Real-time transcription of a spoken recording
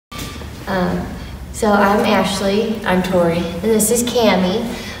So I'm Ashley. I'm Tori. And this is Cammie.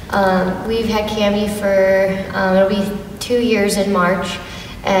 We've had Cammie for, it'll be 2 years in March,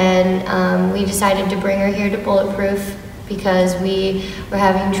 and we decided to bring her here to Bulletproof because we were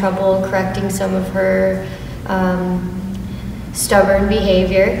having trouble correcting some of her stubborn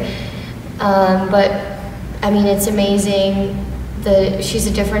behavior. But I mean, it's amazing. She's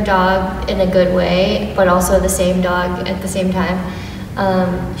a different dog in a good way, but also the same dog at the same time.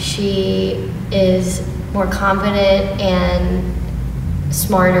 She is more confident and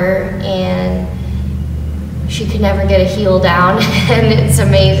smarter, and she could never get a heel down, and it's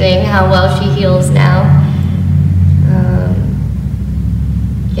amazing how well she heels now.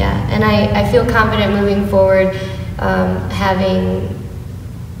 Yeah, and I feel confident moving forward, having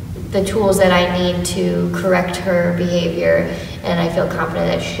the tools that I need to correct her behavior, and I feel confident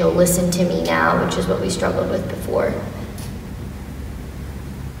that she'll listen to me now, which is what we struggled with before.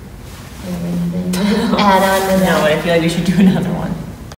 Add on to that. No, but I feel like we should do another one.